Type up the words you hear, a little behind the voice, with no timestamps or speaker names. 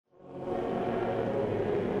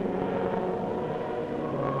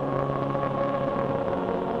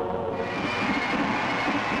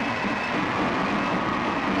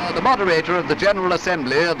the moderator of the General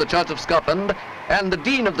Assembly of the Church of Scotland and the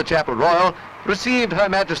Dean of the Chapel Royal received Her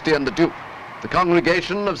Majesty and the Duke. The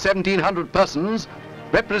congregation of 1,700 persons,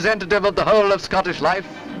 representative of the whole of Scottish life,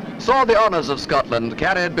 saw the honours of Scotland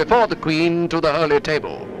carried before the Queen to the Holy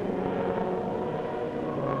Table.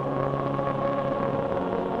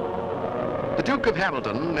 The Duke of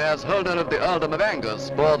Hamilton, as holder of the Earldom of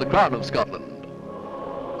Angus, bore the crown of Scotland.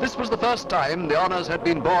 This was the first time the honours had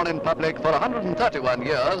been borne in public for 131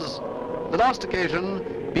 years, the last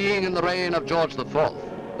occasion being in the reign of George IV.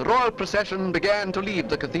 The royal procession began to leave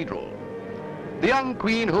the cathedral. The young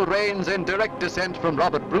Queen, who reigns in direct descent from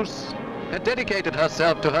Robert Bruce, had dedicated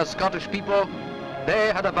herself to her Scottish people.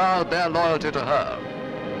 They had avowed their loyalty to her.